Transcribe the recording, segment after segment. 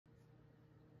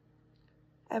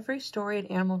Every story in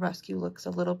animal rescue looks a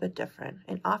little bit different,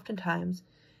 and oftentimes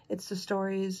it's the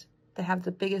stories that have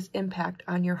the biggest impact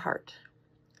on your heart.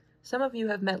 Some of you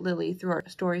have met Lily through our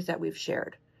stories that we've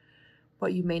shared.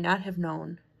 What you may not have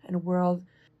known, in a world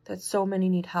that so many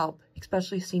need help,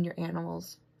 especially senior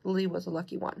animals, Lily was a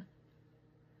lucky one.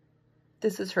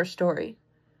 This is her story,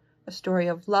 a story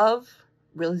of love,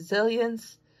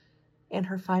 resilience, and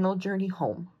her final journey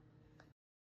home.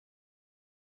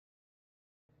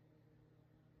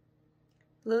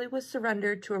 Lily was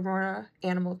surrendered to Aurora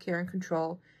Animal Care and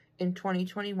Control in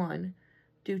 2021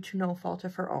 due to no fault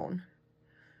of her own.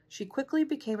 She quickly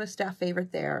became a staff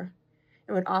favorite there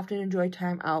and would often enjoy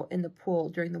time out in the pool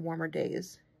during the warmer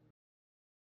days.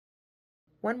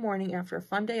 One morning after a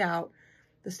fun day out,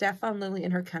 the staff found Lily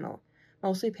in her kennel,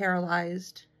 mostly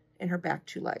paralyzed in her back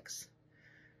 2 legs.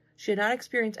 She had not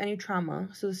experienced any trauma,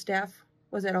 so the staff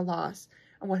was at a loss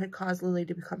on what had caused Lily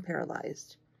to become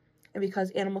paralyzed. And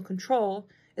because Animal Control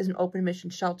is an open admission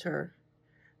shelter,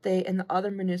 they and the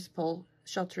other municipal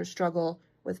shelters struggle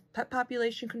with pet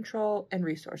population control and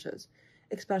resources,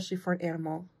 especially for an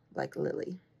animal like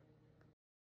Lily.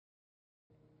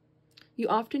 You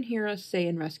often hear us say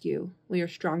in rescue, we are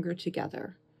stronger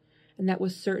together, and that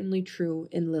was certainly true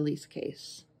in Lily's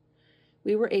case.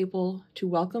 We were able to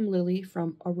welcome Lily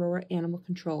from Aurora Animal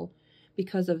Control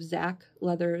because of Zach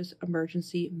Leather's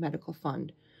Emergency Medical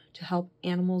Fund to help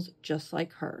animals just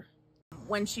like her.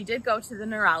 When she did go to the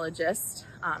neurologist,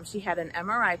 she had an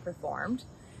MRI performed.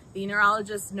 The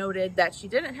neurologist noted that she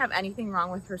didn't have anything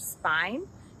wrong with her spine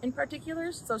in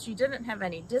particular, so she didn't have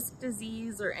any disc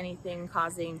disease or anything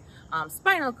causing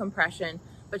spinal compression,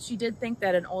 but she did think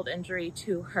that an old injury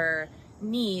to her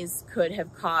knees could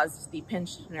have caused the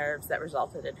pinched nerves that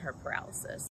resulted in her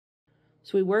paralysis.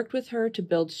 So we worked with her to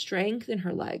build strength in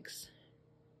her legs.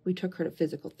 We took her to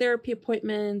physical therapy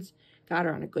appointments, got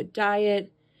her on a good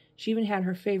diet. She even had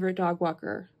her favorite dog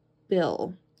walker,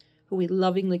 Bill, who we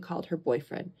lovingly called her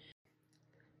boyfriend.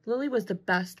 Lily was the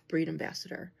best breed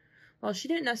ambassador. While she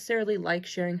didn't necessarily like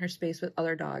sharing her space with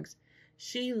other dogs,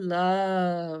 she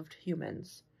loved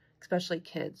humans, especially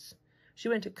kids. She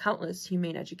went to countless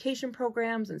Humane Education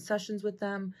programs and sessions with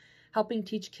them, helping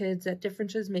teach kids that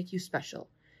differences make you special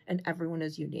and everyone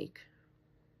is unique.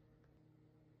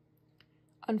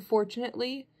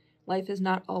 Unfortunately, life is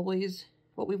not always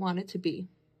what we want it to be.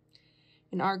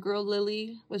 And our girl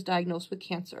Lily was diagnosed with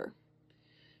cancer.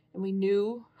 And we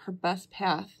knew her best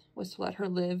path was to let her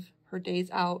live her days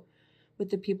out with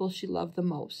the people she loved the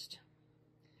most.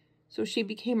 So she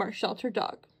became our shelter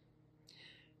dog.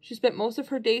 She spent most of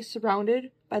her days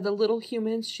surrounded by the little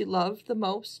humans she loved the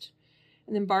most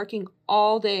and then barking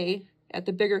all day at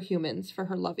the bigger humans for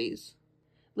her lovies.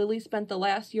 Lily spent the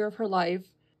last year of her life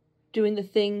doing the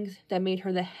things that made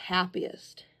her the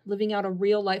happiest, living out a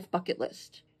real-life bucket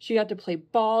list. She got to play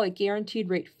ball at Guaranteed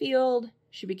Rate Field.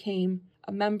 She became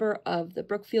a member of the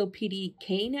Brookfield PD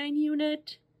Canine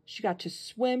Unit. She got to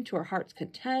swim to her heart's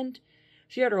content.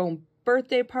 She had her own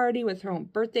birthday party with her own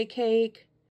birthday cake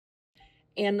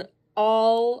and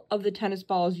all of the tennis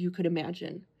balls you could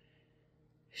imagine.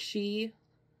 She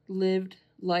lived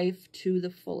life to the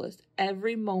fullest.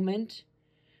 Every moment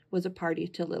was a party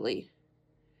to Lily.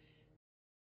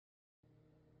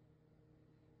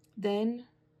 Then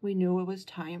we knew it was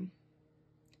time.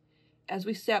 As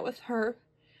we sat with her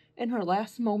in her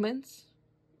last moments,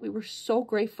 we were so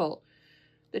grateful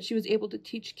that she was able to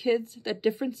teach kids that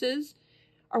differences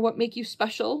are what make you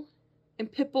special,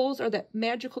 and pit bulls are that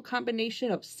magical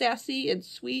combination of sassy and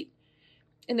sweet,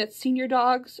 and that senior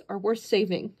dogs are worth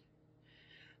saving.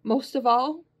 Most of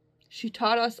all, she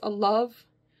taught us a love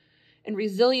and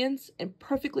resilience and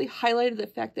perfectly highlighted the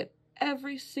fact that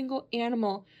every single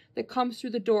animal that comes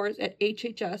through the doors at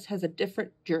HHS has a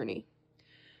different journey.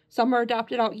 Some are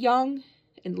adopted out young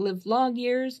and live long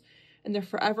years in their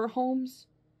forever homes.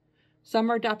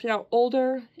 Some are adopted out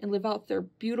older and live out their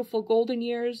beautiful golden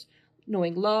years,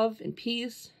 knowing love and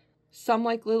peace. Some,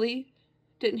 like Lily,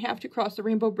 didn't have to cross the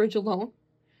Rainbow Bridge alone.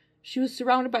 She was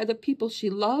surrounded by the people she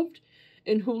loved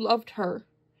and who loved her.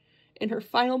 In her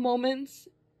final moments,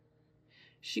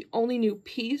 she only knew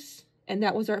peace, and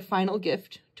that was our final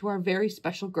gift to our very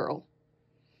special girl.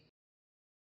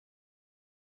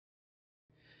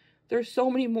 There's so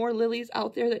many more Lilies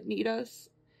out there that need us.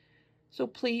 So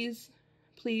please,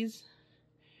 please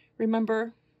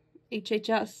remember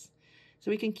HHS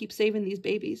so we can keep saving these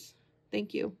babies.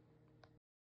 Thank you.